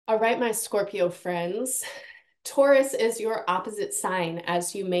All right, my Scorpio friends. Taurus is your opposite sign,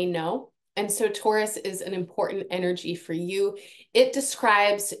 as you may know. And so Taurus is an important energy for you. It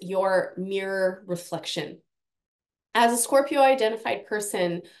describes your mirror reflection. As a Scorpio identified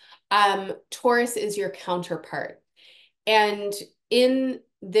person, Taurus is your counterpart. And in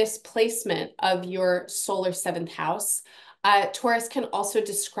this placement of your solar seventh house, Taurus can also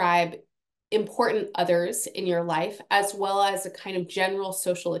describe important others in your life, as well as a kind of general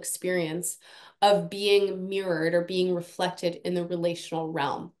social experience of being mirrored or being reflected in the relational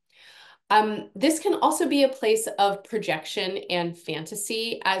realm. This can also be a place of projection and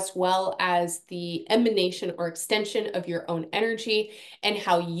fantasy, as well as the emanation or extension of your own energy and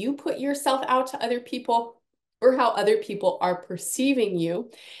how you put yourself out to other people or how other people are perceiving you.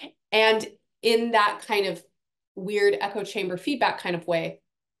 And in that kind of weird echo chamber feedback kind of way,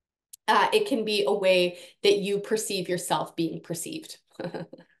 it can be a way that you perceive yourself being perceived.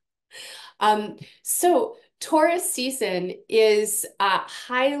 So Taurus season is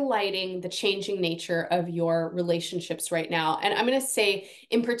highlighting the changing nature of your relationships right now. And I'm going to say,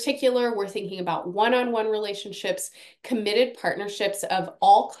 in particular, we're thinking about one-on-one relationships, committed partnerships of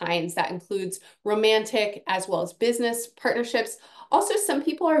all kinds. That includes romantic as well as business partnerships. Also, some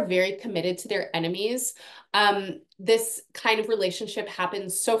people are very committed to their enemies. This kind of relationship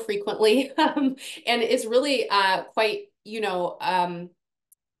happens so frequently and is really quite,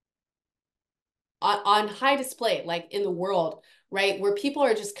 on high display, like in the world, right? Where people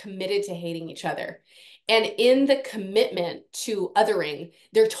are just committed to hating each other. And in the commitment to othering,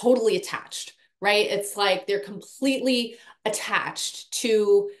 they're totally attached, right? It's like they're completely attached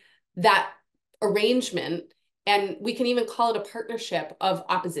to that arrangement. And we can even call it a partnership of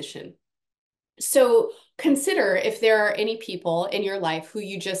opposition. So consider if there are any people in your life who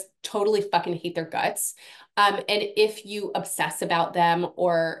you just totally fucking hate their guts. And if you obsess about them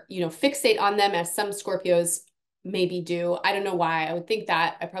or, fixate on them as some Scorpios maybe do. I don't know why. I would think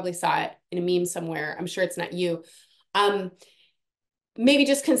that. I probably saw it in a meme somewhere. I'm sure it's not you. Maybe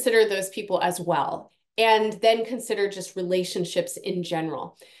just consider those people as well. And then consider just relationships in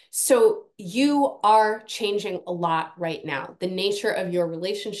general. So you are changing a lot right now. The nature of your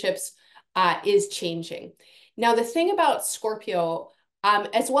relationships is changing. Now, the thing about Scorpio,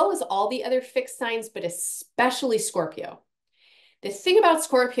 as well as all the other fixed signs, but especially Scorpio, the thing about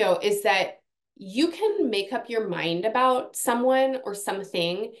Scorpio is that you can make up your mind about someone or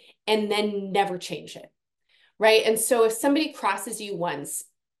something and then never change it, right? And so if somebody crosses you once,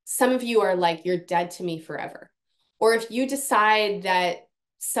 some of you are like, you're dead to me forever. Or if you decide that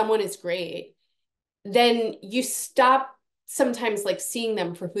someone is great, then you stop sometimes like seeing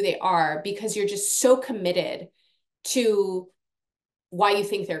them for who they are because you're just so committed to why you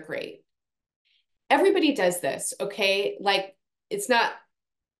think they're great. Everybody does this, okay? Like it's not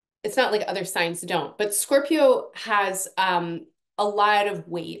like other signs don't, but Scorpio has a lot of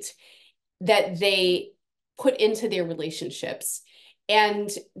weight that they put into their relationships. And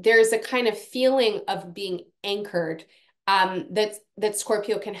there's a kind of feeling of being anchored that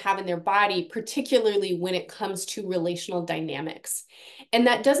Scorpio can have in their body, particularly when it comes to relational dynamics. And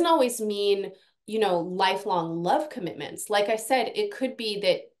that doesn't always mean, lifelong love commitments. Like I said, it could be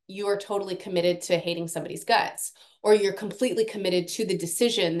that you are totally committed to hating somebody's guts, or you're completely committed to the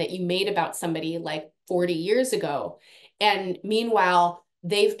decision that you made about somebody like 40 years ago. And meanwhile,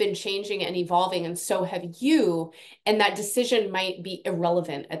 they've been changing and evolving, and so have you. And that decision might be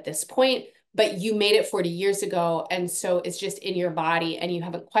irrelevant at this point, but you made it 40 years ago. And so it's just in your body and you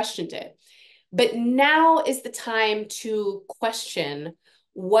haven't questioned it. But now is the time to question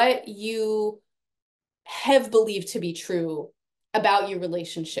what you have believed to be true about your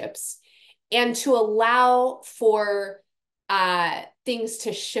relationships and to allow for things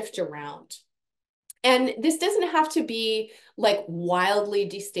to shift around. And this doesn't have to be like wildly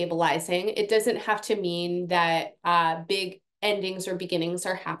destabilizing. It doesn't have to mean that big endings or beginnings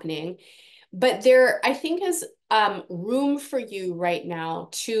are happening. But there, I think, is room for you right now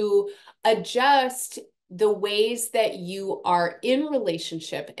to adjust the ways that you are in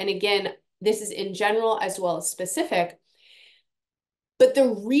relationship. And again, this is in general as well as specific. But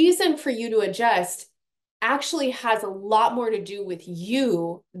the reason for you to adjust actually has a lot more to do with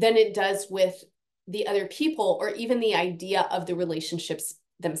you than it does with the other people or even the idea of the relationships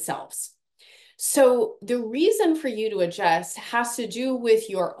themselves. So the reason for you to adjust has to do with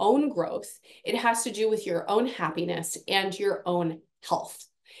your own growth. It has to do with your own happiness and your own health.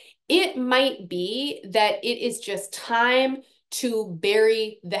 It might be that it is just time to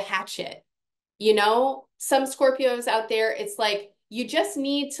bury the hatchet. Some Scorpios out there, it's like you just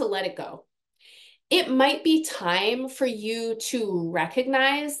need to let it go. it might be time for you to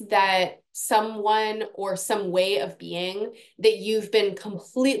recognize that someone or some way of being that you've been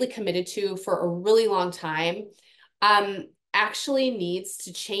completely committed to for a really long time actually needs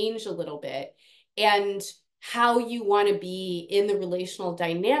to change a little bit. And how you want to be in the relational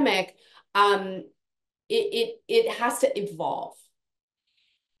dynamic, it has to evolve.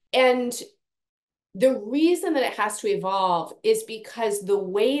 And the reason that it has to evolve is because the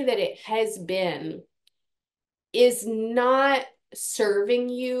way that it has been is not serving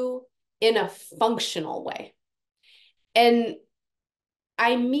you in a functional way. And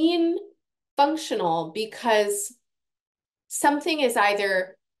I mean functional because something is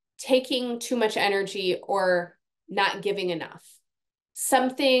either taking too much energy or not giving enough.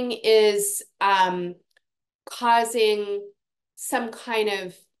 Something is causing some kind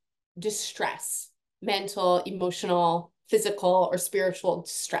of distress, mental, emotional, physical, or spiritual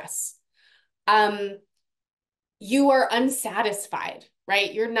distress. You are unsatisfied,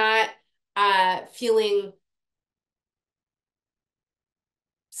 right? You're not feeling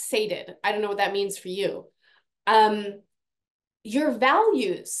sated. I don't know what that means for you. Your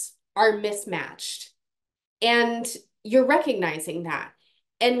values are mismatched, and you're recognizing that.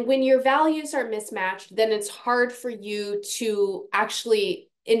 And when your values are mismatched, then it's hard for you to actually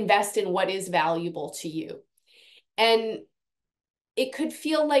invest in what is valuable to you. And it could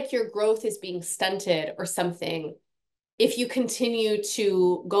feel like your growth is being stunted or something if you continue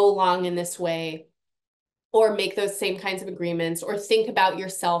to go along in this way or make those same kinds of agreements or think about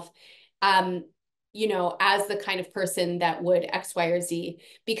yourself as the kind of person that would X, Y, or Z.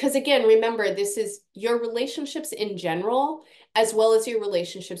 Because again, remember, this is your relationships in general, as well as your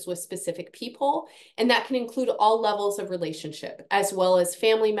relationships with specific people. And that can include all levels of relationship, as well as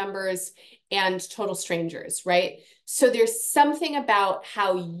family members and total strangers, right? So there's something about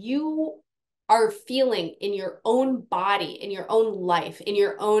how you are feeling in your own body, in your own life, in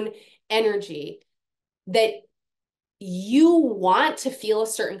your own energy, that you want to feel a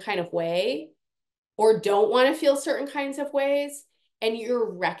certain kind of way or don't want to feel certain kinds of ways. And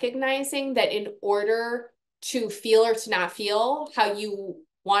you're recognizing that in order to feel or to not feel how you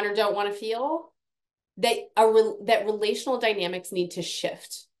want or don't want to feel, that relational dynamics need to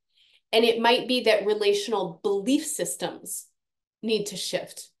shift. And it might be that relational belief systems need to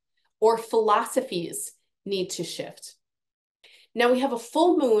shift, or philosophies need to shift. Now we have a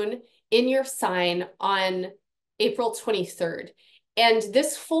full moon in your sign on April 23rd. And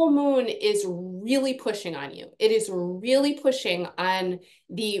this full moon is really pushing on you. It is really pushing on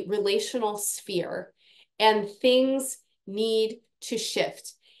the relational sphere, and things need to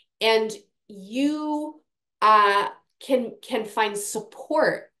shift. And you can find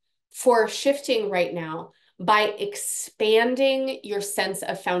support for shifting right now by expanding your sense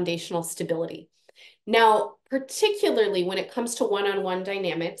of foundational stability. Now, particularly when it comes to one-on-one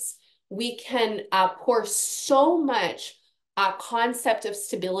dynamics, we can pour so much concept of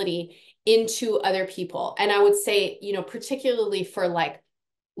stability into other people. And I would say, particularly for like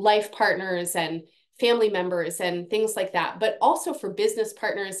life partners and family members and things like that, but also for business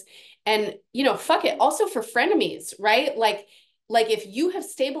partners and, fuck it, also for frenemies, right? Like if you have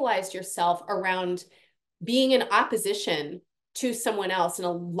stabilized yourself around being in opposition to someone else, and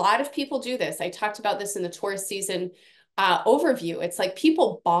a lot of people do this. I talked about this in the Taurus season overview. It's like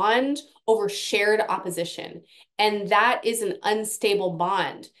people bond over shared opposition. And that is an unstable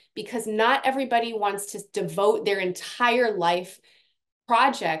bond because not everybody wants to devote their entire life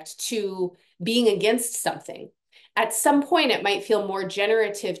project to being against something. At some point, it might feel more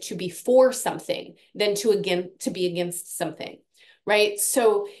generative to be for something than to be against something, right?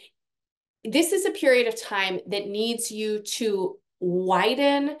 So this is a period of time that needs you to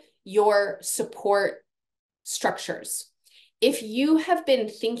widen your support structures. If you have been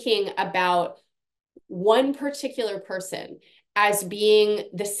thinking about one particular person as being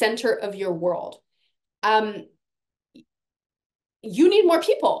the center of your world, you need more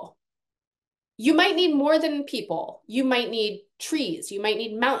people. You might need more than people. You might need trees. You might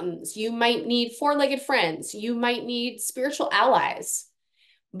need mountains. You might need four-legged friends. You might need spiritual allies.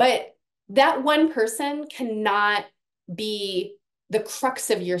 But that one person cannot be the crux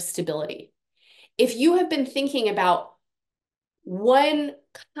of your stability. If you have been thinking about one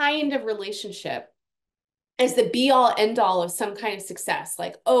kind of relationship as the be all end all of some kind of success,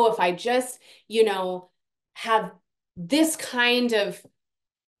 like, oh, if I just, have this kind of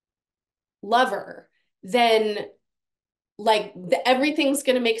lover, then like everything's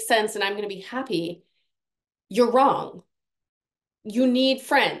going to make sense and I'm going to be happy. You're wrong. You need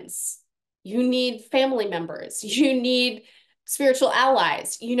friends. You need family members. You need spiritual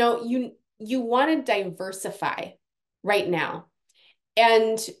allies. You you want to diversify right now.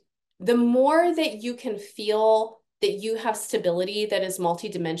 And the more that you can feel that you have stability that is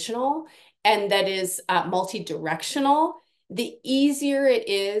multidimensional and that is multi-directional, the easier it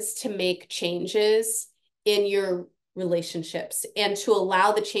is to make changes in your relationships and to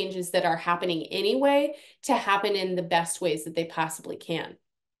allow the changes that are happening anyway to happen in the best ways that they possibly can.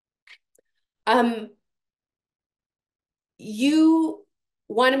 You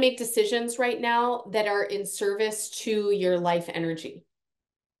want to make decisions right now that are in service to your life energy.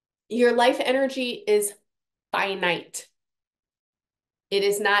 Your life energy is finite. It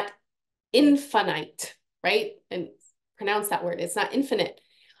is not infinite, right? And pronounce that word. It's not infinite.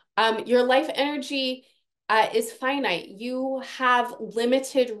 Your life energy is finite. You have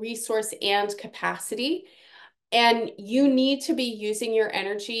limited resource and capacity, and you need to be using your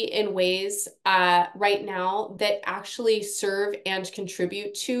energy in ways right now that actually serve and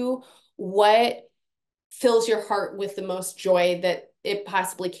contribute to what fills your heart with the most joy that it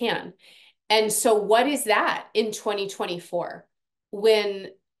possibly can. And so what is that in 2024 when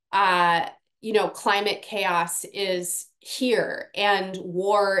climate chaos is here and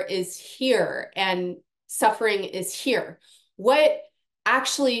war is here and suffering is here? What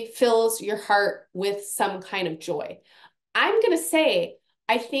actually fills your heart with some kind of joy? I'm going to say,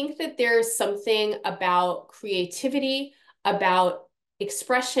 I think that there's something about creativity, about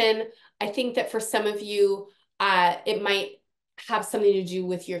expression. I think that for some of you, it might have something to do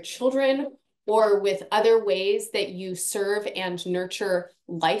with your children or with other ways that you serve and nurture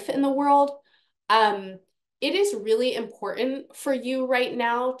life in the world. It is really important for you right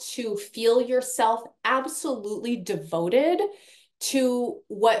now to feel yourself absolutely devoted to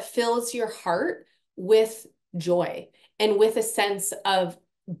what fills your heart with joy and with a sense of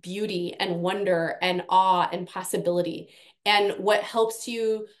beauty and wonder and awe and possibility, and what helps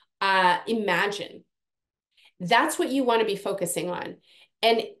you imagine. That's what you want to be focusing on.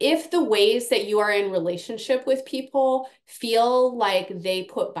 And if the ways that you are in relationship with people feel like they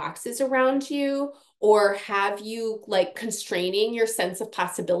put boxes around you or have you like constraining your sense of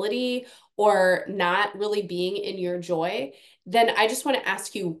possibility or not really being in your joy, then I just want to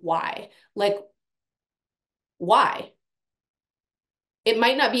ask you why. Like, why? It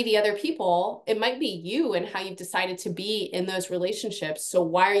might not be the other people. It might be you and how you've decided to be in those relationships. So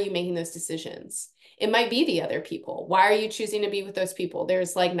why are you making those decisions? It might be the other people. Why are you choosing to be with those people?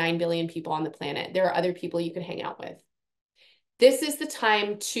 There's like 9 billion people on the planet. There are other people you could hang out with. This is the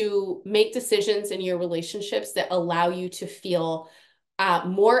time to make decisions in your relationships that allow you to feel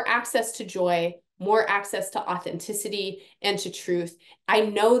more access to joy, more access to authenticity and to truth. I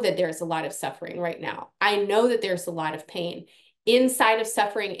know that there's a lot of suffering right now. I know that there's a lot of pain. Inside of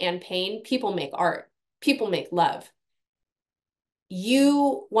suffering and pain, people make art, people make love.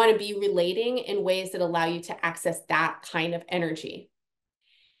 You want to be relating in ways that allow you to access that kind of energy.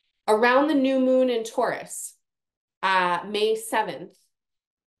 Around the new moon in Taurus, May 7th,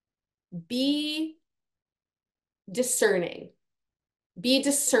 be discerning. Be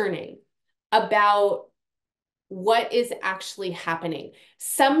discerning about what is actually happening.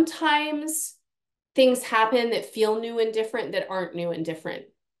 Sometimes things happen that feel new and different that aren't new and different.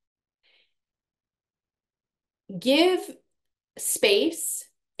 Give space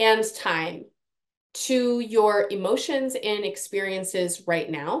and time to your emotions and experiences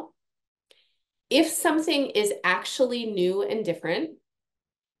right now. If something is actually new and different,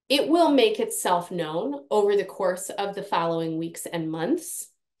 it will make itself known over the course of the following weeks and months.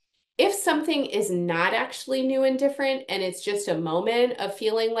 If something is not actually new and different, and it's just a moment of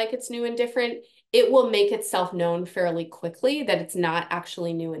feeling like it's new and different, it will make itself known fairly quickly that it's not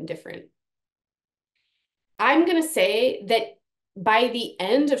actually new and different. I'm going to say that by the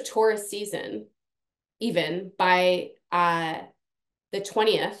end of Taurus season, even by the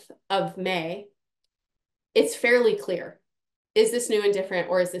 20th of May, it's fairly clear. Is this new and different,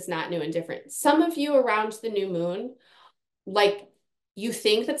 or is this not new and different? Some of you around the new moon, like, you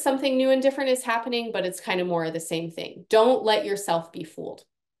think that something new and different is happening, but it's kind of more of the same thing. Don't let yourself be fooled.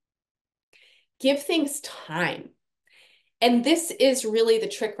 Give things time. And this is really the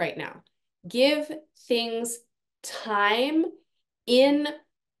trick right now. Give things time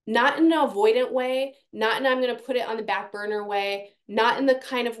not in an avoidant way, not in I'm going to put it on the back burner way, not in the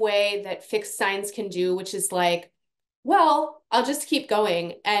kind of way that fixed signs can do, which is like, well, I'll just keep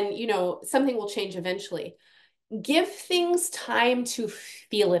going and, something will change eventually. Give things time to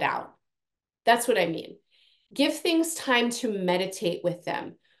feel it out. That's what I mean. Give things time to meditate with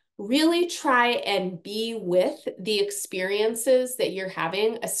them. Really try and be with the experiences that you're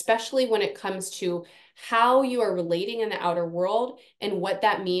having, especially when it comes to how you are relating in the outer world and what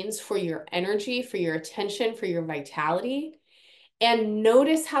that means for your energy, for your attention, for your vitality. And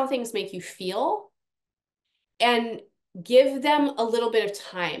notice how things make you feel and give them a little bit of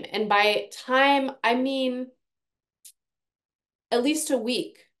time. And by time, I mean at least a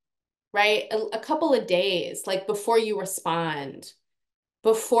week, right? A couple of days, like before you respond,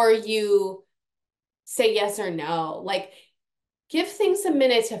 before you say yes or no. Like, give things a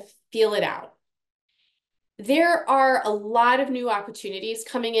minute to feel it out. There are a lot of new opportunities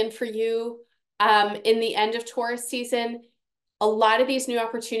coming in for you in the end of Taurus season. A lot of these new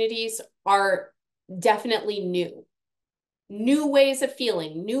opportunities are definitely new. New ways of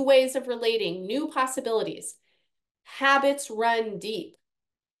feeling, new ways of relating, new possibilities. Habits run deep.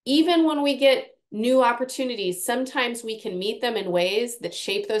 Even when we get new opportunities, sometimes we can meet them in ways that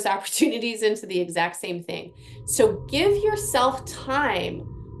shape those opportunities into the exact same thing. So give yourself time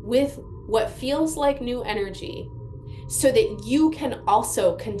with what feels like new energy so that you can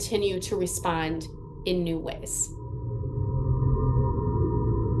also continue to respond in new ways.